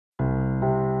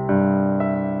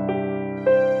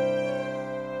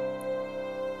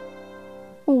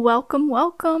Welcome.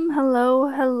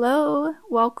 Hello.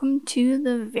 Welcome to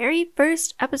the very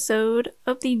first episode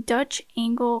of the Dutch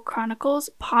Angle Chronicles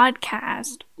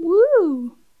podcast.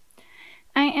 Woo!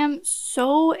 I am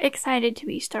so excited to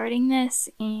be starting this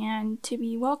and to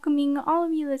be welcoming all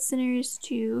of you listeners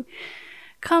to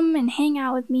come and hang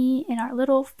out with me in our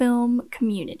little film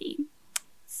community.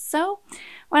 So,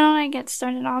 why don't I get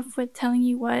started off with telling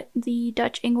you what the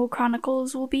Dutch Angle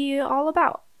Chronicles will be all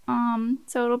about.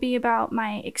 So it'll be about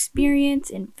my experience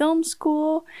in film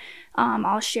school.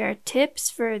 I'll share tips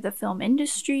for the film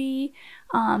industry.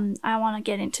 I want to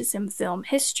get into some film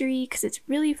history because it's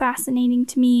really fascinating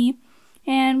to me.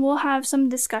 And we'll have some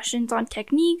discussions on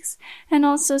techniques and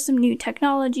also some new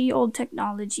technology, old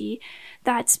technology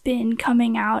that's been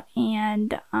coming out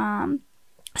and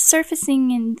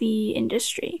surfacing in the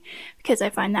industry because I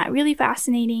find that really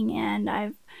fascinating, and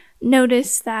I've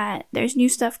noticed that there's new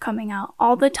stuff coming out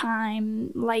all the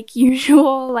time, like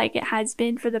usual, like it has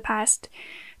been for the past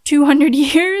 200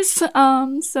 years.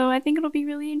 So I think it'll be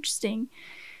really interesting.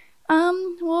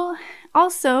 Well,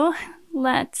 also,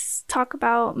 let's talk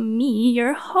about me,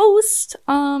 your host.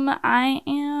 I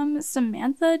am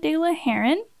Samantha De La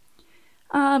Heron.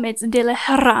 It's De La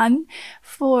Heron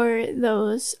for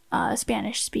those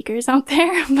Spanish speakers out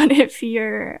there, but if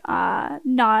you're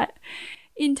not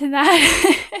into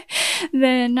that,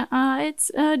 then it's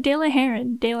De La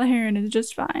Heron. De La Heron is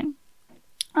just fine.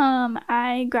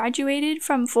 I graduated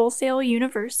from Full Sail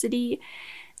University,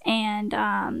 and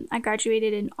I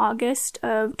graduated in August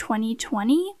of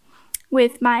 2020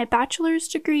 with my bachelor's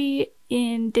degree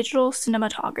in digital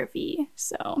cinematography.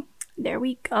 So there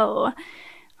we go.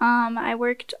 I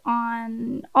worked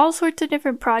on all sorts of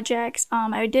different projects.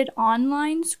 I did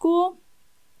online school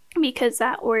because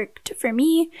that worked for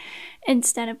me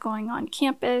instead of going on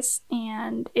campus,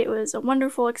 and it was a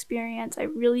wonderful experience. I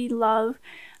really love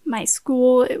my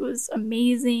school. It was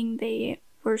amazing. They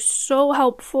were so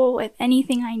helpful with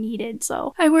anything I needed.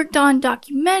 So I worked on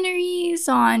documentaries,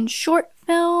 on short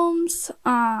films,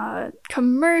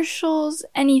 commercials,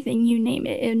 anything, you name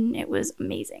it, and it was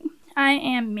amazing. I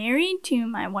am married to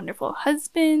my wonderful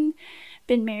husband.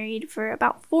 Been married for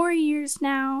about 4 years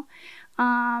now.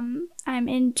 I'm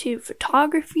into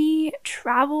photography,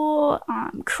 travel,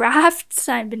 crafts.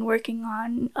 I've been working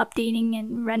on updating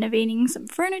and renovating some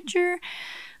furniture.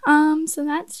 So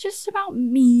that's just about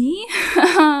me.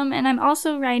 And I'm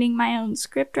also writing my own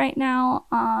script right now.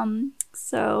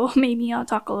 So maybe I'll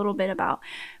talk a little bit about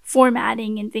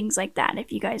formatting and things like that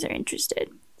if you guys are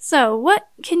interested. So what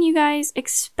can you guys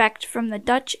expect from the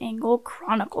Dutch Angle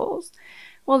Chronicles?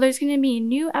 Well, there's going to be a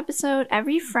new episode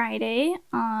every Friday.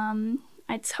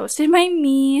 It's hosted by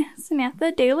me,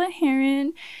 Samantha De La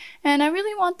Heron, and I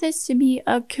really want this to be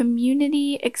a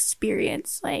community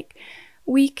experience. Like,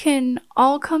 we can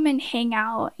all come and hang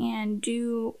out and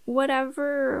do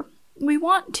whatever we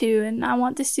want to, and I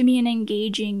want this to be an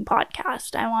engaging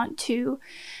podcast. I want to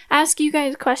ask you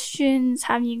guys questions,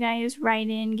 have you guys write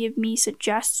in, give me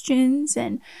suggestions,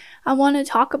 and I want to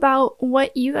talk about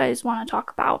what you guys want to talk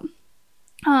about.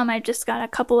 I've just got a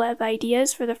couple of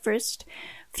ideas for the first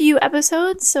few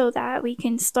episodes so that we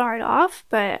can start off,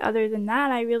 but other than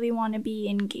that, I really want to be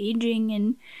engaging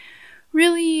and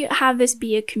really have this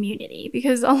be a community,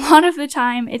 because a lot of the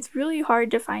time it's really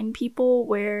hard to find people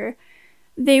where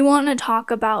they want to talk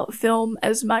about film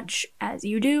as much as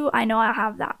you do. I know I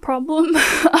have that problem,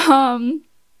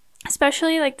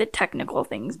 especially like the technical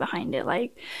things behind it,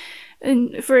 like,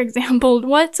 and for example,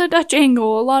 what's a Dutch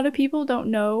angle? A lot of people don't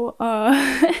know,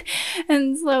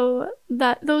 and so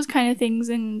those kind of things,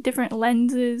 and different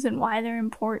lenses and why they're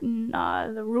important,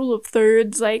 the rule of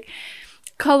thirds, like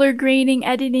color grading,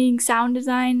 editing, sound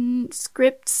design,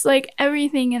 scripts, like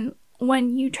everything. And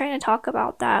when you try to talk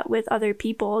about that with other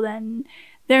people, then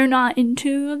they're not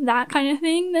into that kind of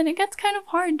thing, then it gets kind of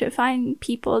hard to find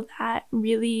people that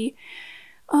really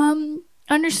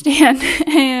understand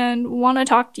and want to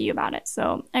talk to you about it.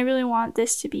 So I really want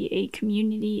this to be a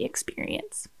community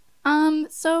experience.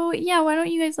 So yeah, why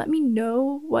don't you guys let me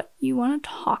know what you want to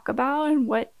talk about and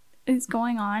what is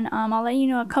going on. I'll let you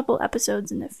know a couple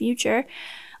episodes in the future.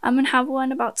 I'm gonna have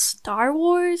one about Star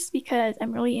Wars because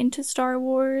I'm really into Star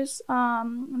Wars.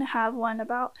 I'm gonna have one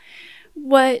about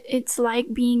what it's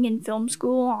like being in film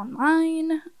school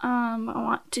online. I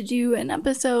want to do an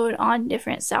episode on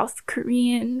different South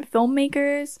Korean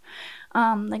filmmakers,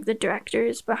 like the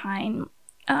directors behind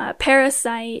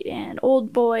Parasite and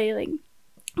Old Boy. Like,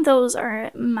 those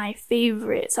are my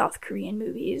favorite South Korean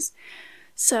movies.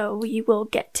 So we will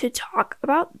get to talk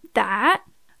about that.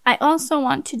 I also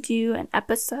want to do an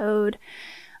episode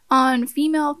on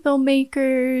female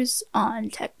filmmakers, on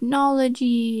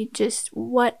technology, just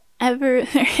whatever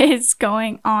there is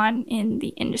going on in the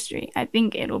industry. I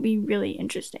think it'll be really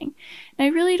interesting. And I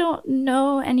really don't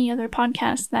know any other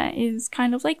podcast that is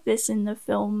kind of like this in the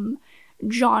film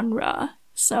genre.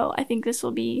 So I think this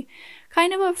will be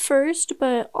kind of a first,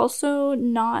 but also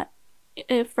not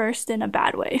a first in a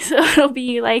bad way. So it'll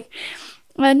be like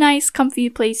a nice, comfy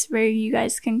place where you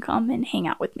guys can come and hang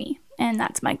out with me. And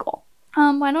that's my goal.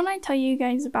 Why don't I tell you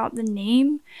guys about the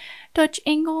name Dutch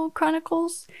Angle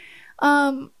Chronicles?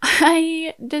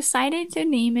 I decided to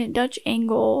name it Dutch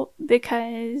Angle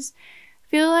because I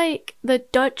feel like the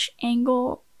Dutch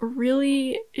angle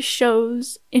really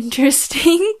shows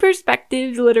interesting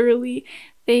perspectives. Literally,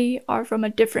 they are from a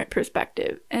different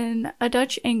perspective, and a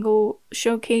Dutch angle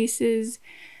showcases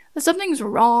that something's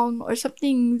wrong or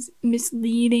something's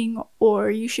misleading or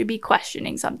you should be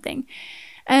questioning something.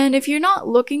 And if you're not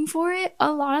looking for it,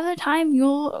 a lot of the time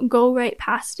you'll go right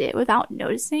past it without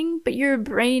noticing, but your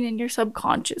brain and your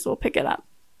subconscious will pick it up.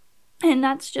 And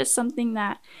that's just something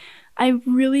that I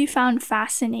really found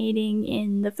fascinating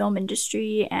in the film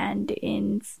industry and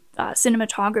in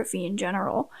cinematography in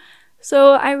general.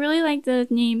 So I really like the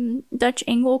name Dutch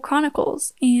Angle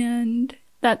Chronicles, and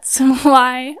that's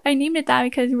why I named it that,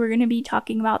 because we're going to be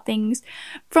talking about things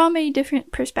from a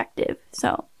different perspective.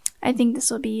 So I think this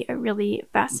will be a really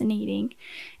fascinating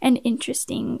and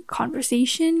interesting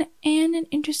conversation and an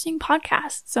interesting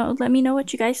podcast. So let me know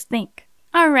what you guys think.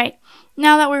 All right,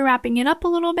 now that we're wrapping it up a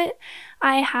little bit,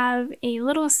 I have a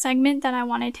little segment that I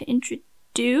wanted to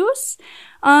introduce.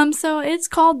 So it's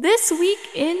called This Week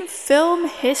in Film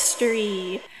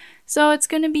History. So it's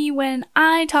going to be when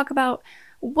I talk about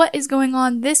what is going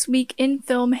on this week in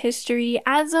film history.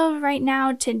 As of right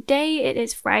now, today, it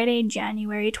is Friday,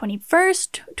 January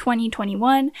 21st,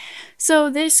 2021. So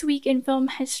this week in film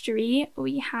history,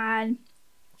 we had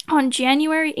on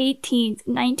January 18th,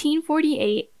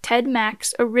 1948, Ted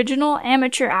Mack's original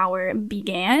amateur hour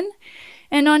began.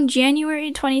 And on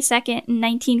January 22nd,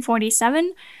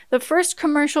 1947, the first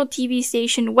commercial TV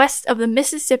station west of the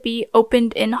Mississippi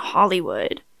opened in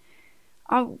Hollywood.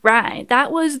 Alright,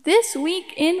 that was this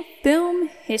week in film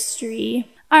history.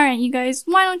 Alright, you guys,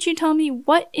 why don't you tell me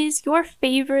what is your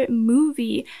favorite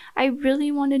movie? I really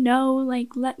want to know,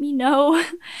 let me know.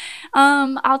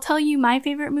 I'll tell you my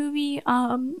favorite movie.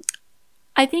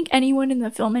 I think anyone in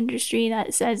the film industry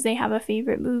that says they have a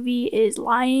favorite movie is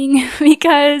lying,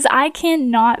 because I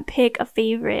cannot pick a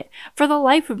favorite for the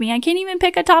life of me. I can't even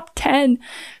pick a top 10.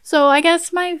 So I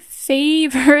guess my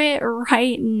favorite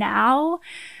right now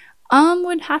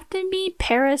would have to be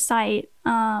Parasite.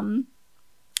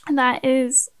 That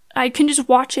is, I can just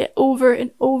watch it over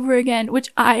and over again,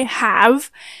 which I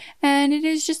have, and it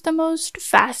is just the most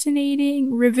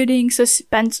fascinating, riveting,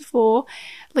 suspenseful,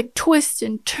 twists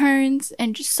and turns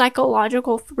and just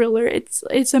psychological thriller.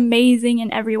 It's amazing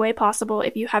in every way possible.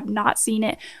 If you have not seen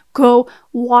it, go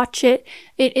watch it.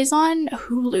 It is on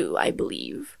Hulu, I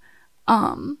believe.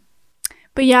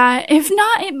 But yeah, if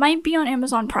not, it might be on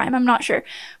Amazon Prime. I'm not sure.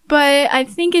 But I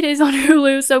think it is on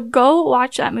Hulu. So go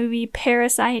watch that movie,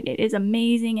 Parasite. It is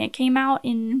amazing. It came out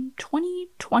in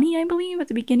 2020, I believe, at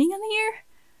the beginning of the year.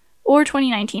 Or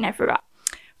 2019, I forgot.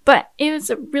 But it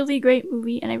was a really great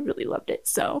movie and I really loved it.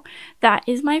 So that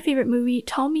is my favorite movie.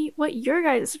 Tell me what your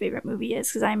guys' favorite movie is,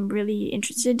 because I'm really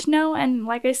interested to know. And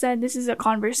like I said, this is a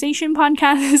conversation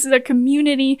podcast. This is a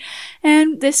community,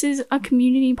 and this is a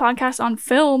community podcast on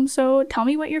film. So tell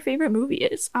me what your favorite movie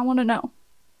is. I want to know.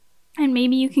 And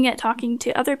maybe you can get talking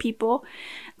to other people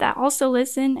that also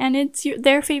listen and it's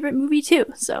their favorite movie too.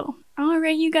 So,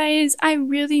 alright, you guys, I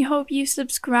really hope you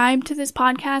subscribe to this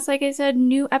podcast. Like I said,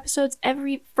 new episodes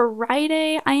every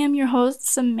Friday. I am your host,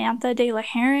 Samantha De La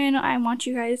Heron. I want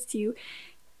you guys to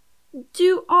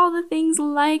do all the things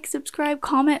like, subscribe,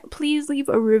 comment, please leave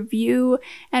a review,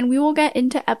 and we will get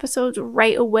into episodes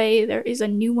right away. There is a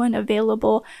new one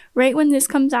available right when this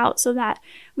comes out so that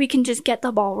we can just get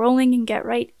the ball rolling and get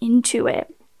right into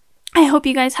it. I hope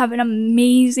you guys have an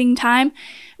amazing time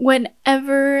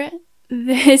whenever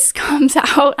this comes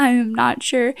out. I am not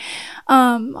sure.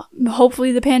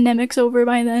 Hopefully the pandemic's over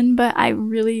by then, but I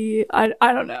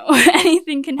don't know.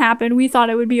 Anything can happen. We thought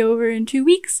it would be over in 2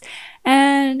 weeks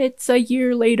and it's a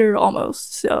year later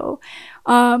almost. So,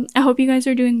 I hope you guys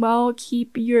are doing well.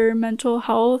 Keep your mental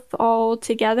health all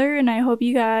together, and I hope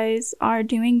you guys are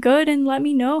doing good, and let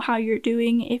me know how you're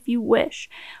doing if you wish.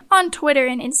 On Twitter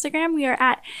and Instagram, we are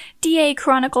at DA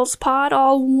Chronicles Pod,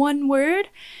 all one word.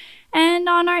 And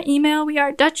on our email, we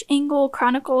are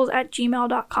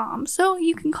DutchAngleChronicles@gmail.com. So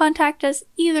you can contact us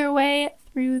either way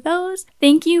through those.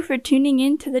 Thank you for tuning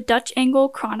in to the Dutch Angle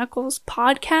Chronicles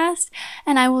podcast,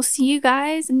 and I will see you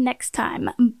guys next time.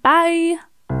 Bye!